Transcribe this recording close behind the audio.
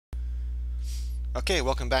Okay,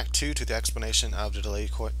 welcome back to the explanation of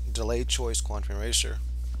the delayed choice quantum erasure.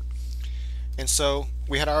 And so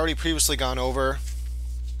we had already previously gone over,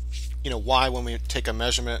 why when we take a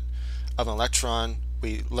measurement of an electron,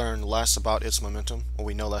 we learn less about its momentum, or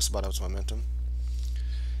we know less about its momentum.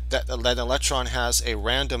 That electron has a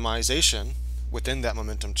randomization within that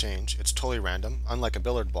momentum change. It's totally random, unlike a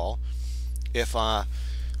billiard ball. If actually,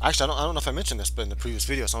 I don't know if I mentioned this, but in the previous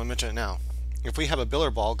video, so I'm gonna mention it now. If we have a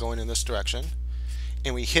billiard ball going in this direction,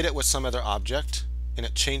 and we hit it with some other object and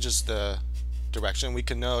it changes the direction, we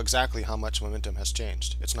can know exactly how much momentum has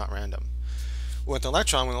changed. It's not random. With an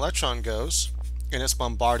electron, when an electron goes and it's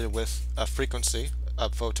bombarded with a frequency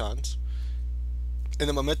of photons, and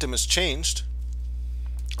the momentum is changed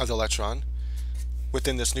of the electron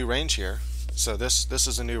within this new range here. So this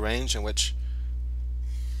is a new range in which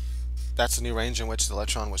the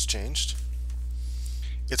electron was changed.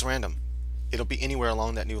 It's random. It'll be anywhere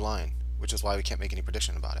along that new line, which is why we can't make any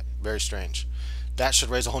prediction about it. Very strange. That should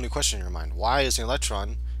raise a whole new question in your mind. Why does the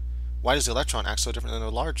electron act so different than a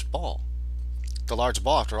large ball? The large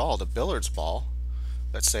ball, after all, the billiards ball,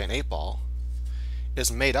 let's say an 8-ball,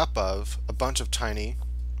 is made up of a bunch of tiny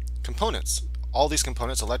components. All these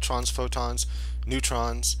components, electrons, photons,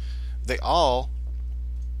 neutrons, they all,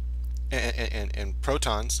 and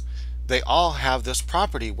protons, they all have this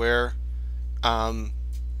property where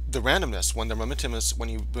the randomness, when the momentum is, when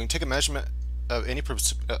you take a measurement of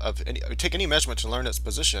take any measurement to learn its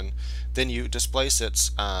position, then you displace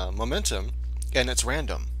its momentum, and it's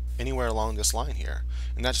random anywhere along this line here,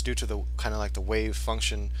 and that's due to the kind of like the wave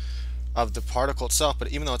function of the particle itself.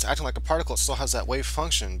 But even though it's acting like a particle, it still has that wave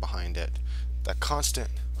function behind it, that constant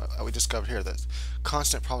we discovered here, that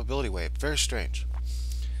constant probability wave. Very strange.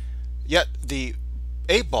 Yet the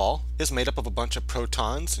 8-ball is made up of a bunch of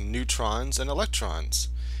protons, neutrons, and electrons.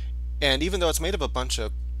 And even though it's made of a bunch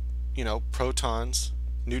of, protons,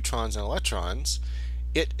 neutrons, and electrons,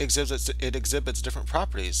 it exhibits different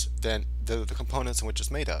properties than the components in which it's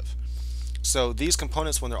made of. So these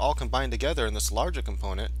components, when they're all combined together in this larger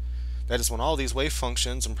component, that is when all these wave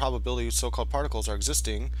functions and probability so-called particles are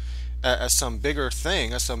existing as some bigger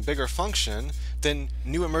thing, as some bigger function, then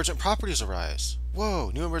new emergent properties arise. Whoa,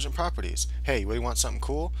 new emergent properties. Hey, you want something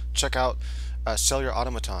cool? Check out Cellular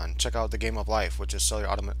Automaton. Check out the Game of Life, which is cellular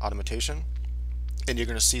automation, and you're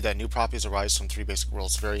going to see that new properties arise from 3 basic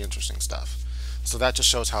rules. Very interesting stuff. So that just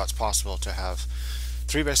shows how it's possible to have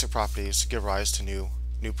 3 basic properties give rise to new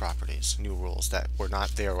properties, new rules that were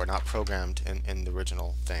not there, were not programmed in the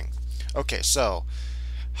original thing. Okay, so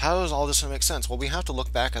how does all this make sense? Well, we have to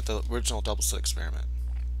look back at the original double slit experiment.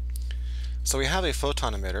 So we have a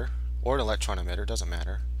photon emitter or an electron emitter, doesn't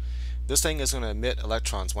matter. This thing is going to emit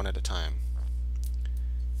electrons one at a time.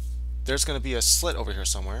 There's going to be a slit over here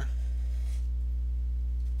somewhere,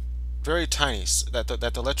 very tiny, that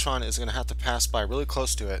the electron is going to have to pass by really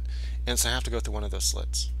close to it, and it's going to have to go through one of those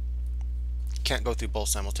slits. Can't go through both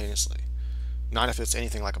simultaneously. Not if it's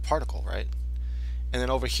anything like a particle, right? And then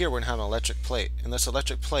over here we're going to have an electric plate, and this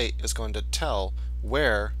electric plate is going to tell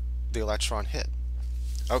where the electron hit.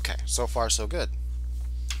 Okay, so far so good.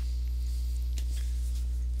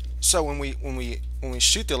 So when we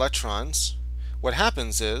shoot the electrons, what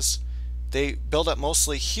happens is they build up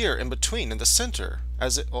mostly here in between, in the center.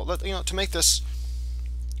 As it, well, to make this,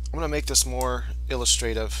 I'm going to make this more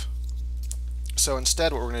illustrative. So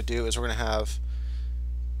instead, what we're going to do is we're going to have,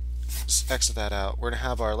 just exit that out. We're going to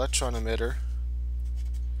have our electron emitter.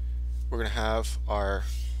 We're going to have our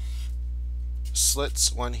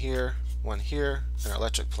slits, one here, and our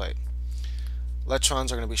electric plate.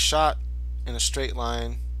 Electrons are going to be shot in a straight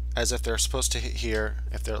line as if they're supposed to hit here.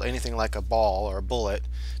 If they're anything like a ball or a bullet,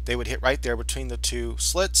 they would hit right there between the 2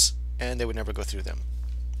 slits, and they would never go through them.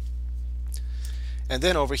 And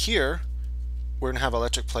then over here, we're going to have an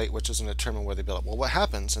electric plate, which is going to determine where they build up. Well, what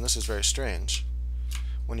happens, and this is very strange,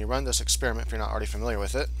 when you run this experiment, if you're not already familiar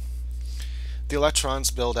with it, the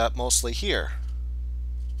electrons build up mostly here.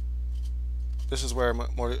 This is where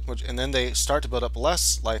more, and then they start to build up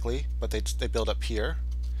less likely, but they build up here,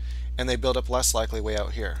 and they build up less likely way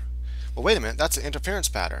out here. Well, wait a minute, that's an interference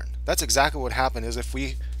pattern. That's exactly what happened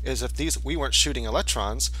we weren't shooting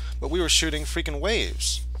electrons, but we were shooting freaking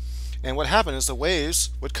waves. And what happened is the waves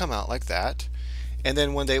would come out like that, and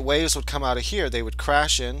then when the waves would come out of here, they would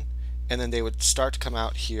crash in, and then they would start to come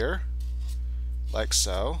out here, like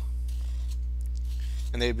so,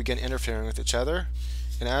 and they would begin interfering with each other.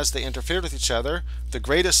 And as they interfered with each other, the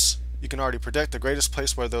greatest, you can already predict, the greatest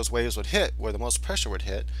place where those waves would hit, where the most pressure would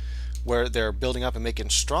hit, where they're building up and making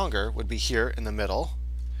stronger, would be here in the middle.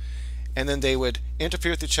 And then they would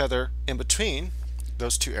interfere with each other in between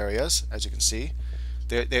those 2 areas, as you can see.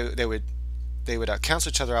 They would cancel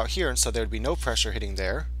each other out here, and so there would be no pressure hitting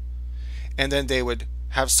there. And then they would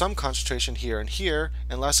have some concentration here and here,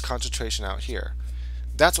 and less concentration out here.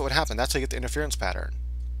 That's what would happen. That's how you get the interference pattern.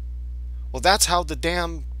 Well, that's how the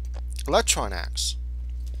damn electron acts.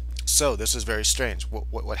 So this is very strange.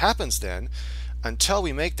 What happens then, until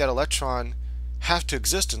we make that electron have to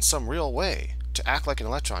exist in some real way to act like an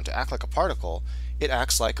electron, to act like a particle, it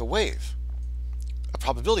acts like a wave, a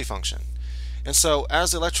probability function. And so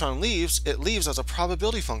as the electron leaves, it leaves as a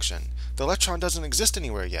probability function. The electron doesn't exist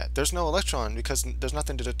anywhere yet. There's no electron because there's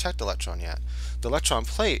nothing to detect the electron yet. The electron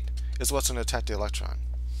plate is what's going to detect the electron.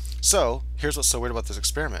 So here's what's so weird about this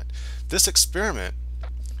experiment. This experiment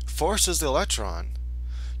forces the electron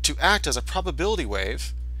to act as a probability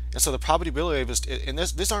wave, and so the probability wave is, and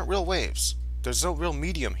these aren't real waves. There's no real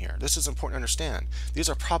medium here. This is important to understand. These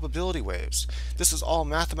are probability waves. This is all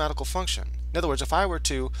mathematical function. In other words, if I were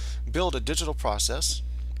to build a digital process,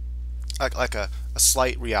 like a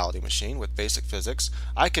slight reality machine with basic physics,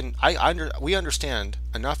 we understand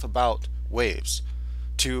enough about waves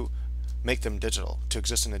to make them digital, to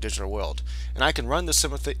exist in a digital world. And I can run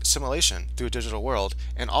the simulation through a digital world,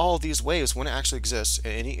 and all of these waves wouldn't actually exist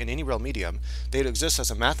in any real medium. They'd exist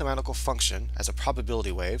as a mathematical function, as a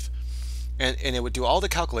probability wave. And it would do all the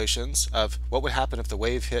calculations of what would happen if the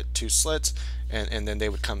wave hit two slits, and then they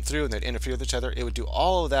would come through and they'd interfere with each other. It would do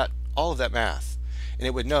all of that math. And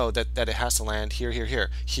it would know that it has to land here, here, here.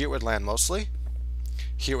 Here it would land mostly,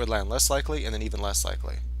 here it would land less likely, and then even less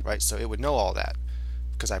likely, right? So it would know all that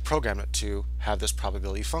because I programmed it to have this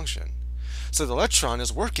probability function. So the electron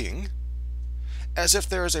is working as if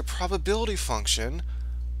there is a probability function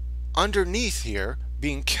underneath here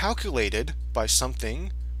being calculated by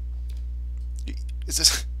something.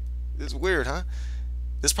 This is weird, huh?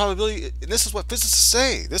 This probability, and this is what physicists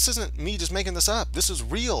say. This isn't me just making this up. This is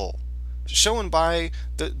real, shown by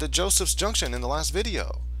the Joseph's junction in the last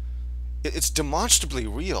video. It's demonstrably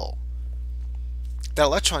real. That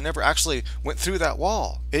electron never actually went through that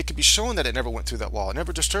wall. It could be shown that it never went through that wall. It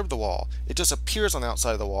never disturbed the wall. It just appears on the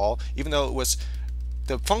outside of the wall, even though it was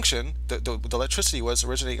the function, the electricity was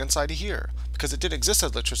originating inside of here, because it didn't exist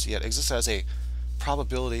as electricity yet. It existed as a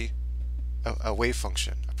probability, a wave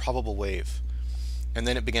function, a probable wave. And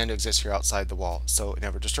then it began to exist here outside the wall, so it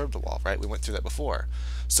never disturbed the wall, right? We went through that before.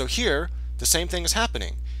 So here, the same thing is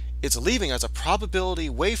happening. It's leaving as a probability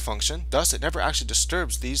wave function, thus it never actually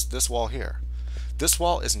disturbs this wall here. This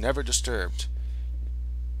wall is never disturbed.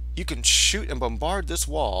 You can shoot and bombard this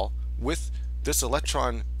wall with this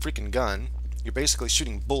electron freaking gun. You're basically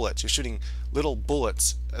shooting bullets. You're shooting little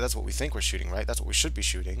bullets. That's what we think we're shooting, right? That's what we should be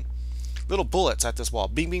shooting. Little bullets at this wall.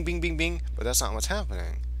 Bing, bing, bing, bing, bing. But that's not what's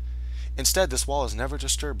happening. Instead, this wall is never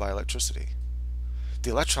disturbed by electricity.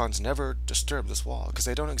 The electrons never disturb this wall because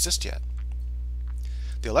they don't exist yet.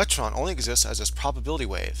 The electron only exists as this probability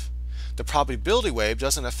wave. The probability wave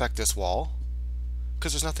doesn't affect this wall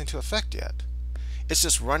because there's nothing to affect yet. It's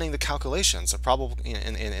just running the calculations, and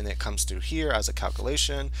it comes through here as a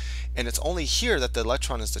calculation, and it's only here that the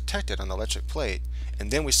electron is detected on the electric plate, and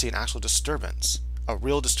then we see an actual disturbance, a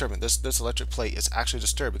real disturbance. This electric plate is actually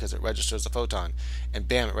disturbed because it registers a photon, and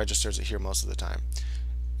bam, it registers it here most of the time.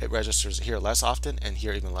 It registers it here less often, and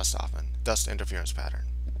here even less often, thus the interference pattern.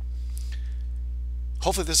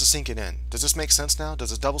 Hopefully this is sinking in. Does this make sense now? Does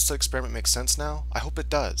the double slit experiment make sense now? I hope it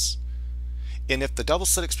does. And if the double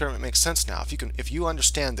slit experiment makes sense now, if you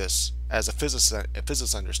understand this as a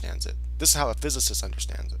physicist understands it, this is how a physicist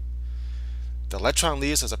understands it. The electron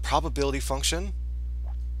leaves as a probability function,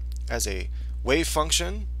 as a wave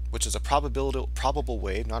function, which is a probable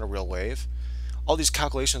wave, not a real wave. All these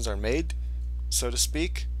calculations are made, so to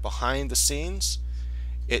speak, behind the scenes.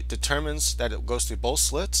 It determines that it goes through both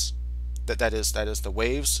slits. That is the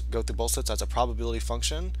waves go through both slits as a probability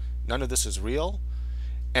function. None of this is real,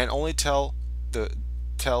 and only till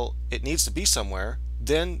it needs to be somewhere.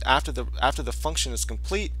 Then after the function is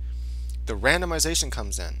complete, the randomization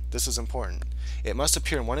comes in. This is important. It must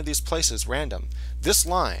appear in one of these places random. This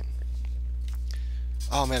line.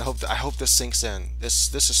 Oh man, I hope this sinks in.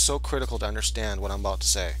 This is so critical to understand what I'm about to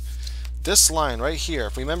say. This line right here.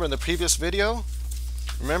 If we remember in the previous video,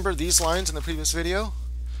 remember these lines in the previous video?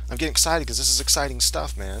 I'm getting excited because this is exciting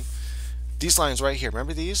stuff, man. These lines right here.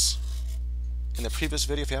 Remember these? In the previous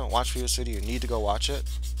video, if you haven't watched the previous video, you need to go watch it.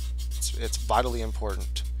 It's vitally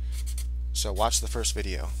important. So watch the first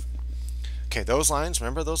video. Okay, those lines,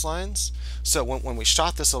 remember those lines? So when we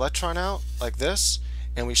shot this electron out like this,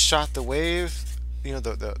 and we shot the wave, you know,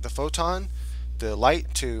 the photon, the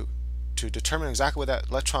light to determine exactly what that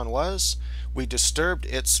electron was, we disturbed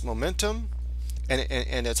its momentum,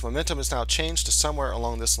 and its momentum is now changed to somewhere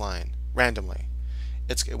along this line, randomly.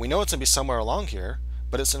 we know it's going to be somewhere along here,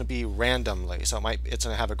 but it's going to be randomly. So it's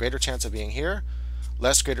going to have a greater chance of being here,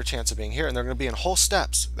 less greater chance of being here, and they're going to be in whole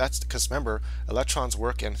steps. That's because remember, electrons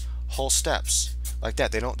work in whole steps like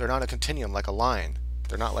that. They're not a continuum like a line.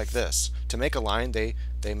 They're not like this. To make a line, they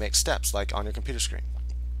make steps like on your computer screen,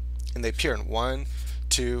 and they appear in 1,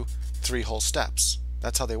 2, 3 whole steps.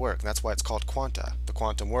 That's how they work, and that's why it's called quanta. The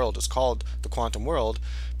quantum world is called the quantum world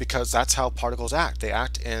because that's how particles act. They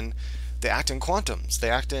act in quantums. They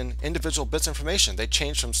act in individual bits of information. They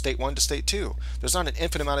change from state 1 to state 2. There's not an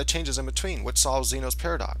infinite amount of changes in between, which solves Zeno's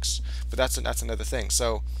paradox. But that's another thing.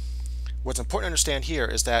 So what's important to understand here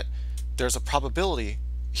is that there's a probability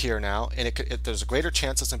here now, and there's a greater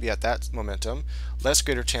chance it's going to be at that momentum, less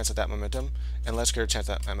greater chance at that momentum, and less greater chance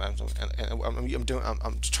at that momentum. And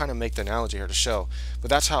I'm just trying to make the analogy here to show, but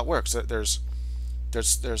that's how it works. There's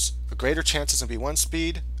a greater chance it's going to be one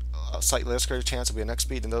speed, a slightly less greater chance it'll be the next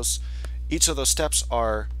speed, and each of those steps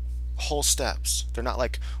are whole steps. They're not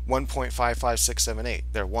like 1.55678.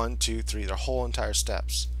 They're 1, 2, 3. They're whole entire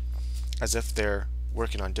steps, as if they're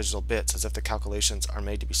working on digital bits, as if the calculations are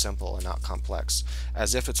made to be simple and not complex,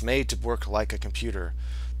 as if it's made to work like a computer.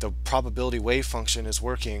 The probability wave function is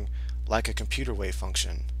working like a computer wave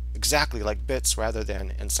function, exactly like bits, rather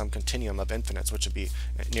than in some continuum of infinites, which would be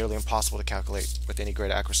nearly impossible to calculate with any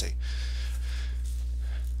great accuracy.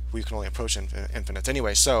 We can only approach infinites.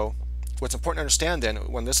 Anyway, so what's important to understand then,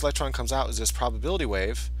 when this electron comes out, is this probability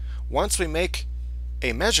wave. Once we make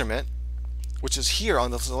a measurement, which is here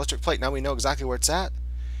on this electric plate, now we know exactly where it's at.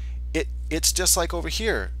 It's just like over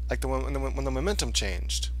here, like when the momentum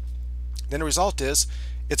changed. Then the result is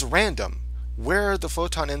it's random. Where the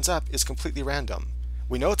photon ends up is completely random.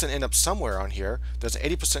 We know it's going to end up somewhere on here. There's an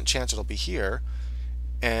 80% chance it'll be here,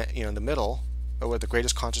 and in the middle, where the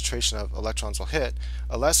greatest concentration of electrons will hit.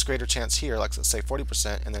 A less greater chance here, like let's say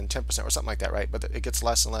 40%, and then 10% or something like that, right? But it gets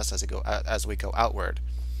less and less as we go outward.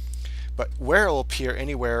 But where it will appear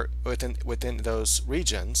anywhere within those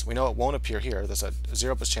regions, we know it won't appear here. There's a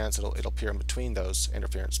 0% chance it'll appear in between those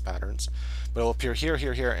interference patterns, but it'll appear here,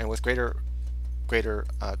 here, here, and with greater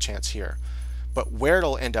chance here. But where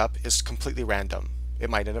it'll end up is completely random. It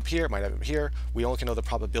might end up here, it might end up here. We only can know the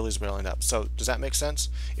probabilities where it'll end up. So does that make sense?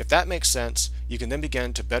 If that makes sense, you can then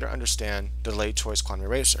begin to better understand the delayed choice quantum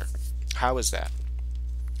eraser. How is that?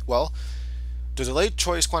 Well, the delayed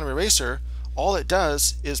choice quantum eraser, all it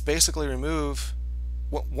does is basically remove,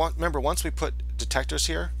 remember, once we put detectors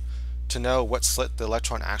here to know what slit the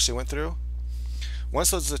electron actually went through,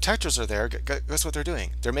 once those detectors are there, guess what they're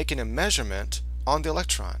doing? They're making a measurement on the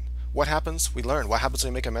electron. What happens? We learn. What happens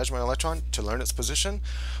when you make a measurement on an electron? To learn its position.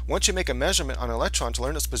 Once you make a measurement on an electron to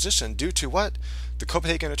learn its position, due to what? The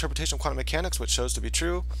Copenhagen interpretation of quantum mechanics, which shows to be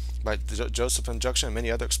true by the Josephson junction and many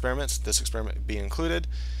other experiments, this experiment being included,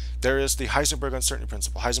 there is the Heisenberg uncertainty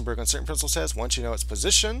principle. Heisenberg uncertainty principle says once you know its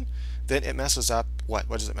position, then it messes up what?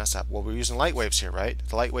 What does it mess up? Well, we're using light waves here, right?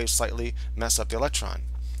 The light waves slightly mess up the electron.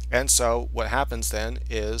 And so what happens then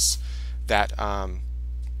is that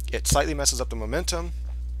it slightly messes up the momentum,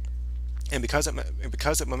 and because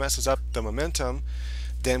it messes up the momentum,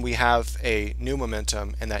 then we have a new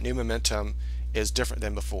momentum, and that new momentum is different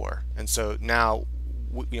than before. And so now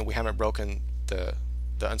we haven't broken the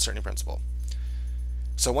uncertainty principle.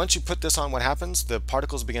 So once you put this on, what happens? The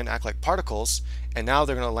particles begin to act like particles, and now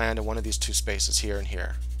they're going to land in one of these two spaces, here and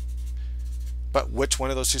here. But which one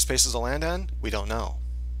of those two spaces will land in? We don't know.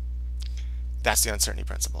 That's the uncertainty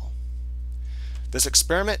principle. This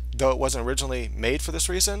experiment, though it wasn't originally made for this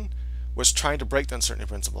reason, was trying to break the uncertainty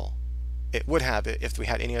principle. It would have it if we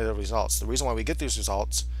had any other results. The reason why we get these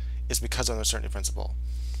results is because of the uncertainty principle.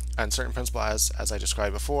 Uncertainty principle, as I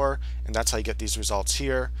described before, and that's how you get these results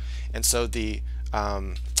here. And so the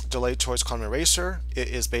delayed choice quantum eraser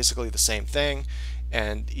is basically the same thing,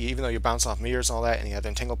 and even though you're bouncing off mirrors and all that, and you have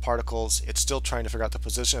entangled particles, it's still trying to figure out the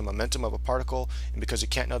position and momentum of a particle. And because you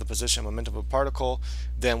can't know the position and momentum of a particle,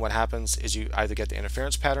 then what happens is you either get the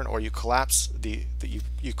interference pattern, or you collapse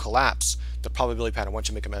you collapse the probability pattern once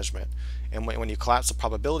you make a measurement. And when you collapse the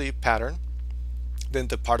probability pattern, then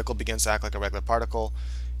the particle begins to act like a regular particle,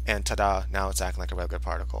 and ta-da, now it's acting like a regular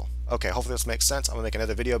particle. Okay, hopefully this makes sense. I'm going to make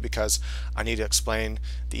another video because I need to explain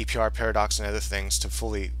the EPR paradox and other things to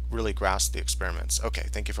fully really grasp the experiments. Okay,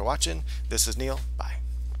 thank you for watching. This is Neil. Bye.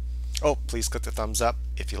 Oh, please click the thumbs up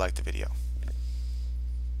if you liked the video.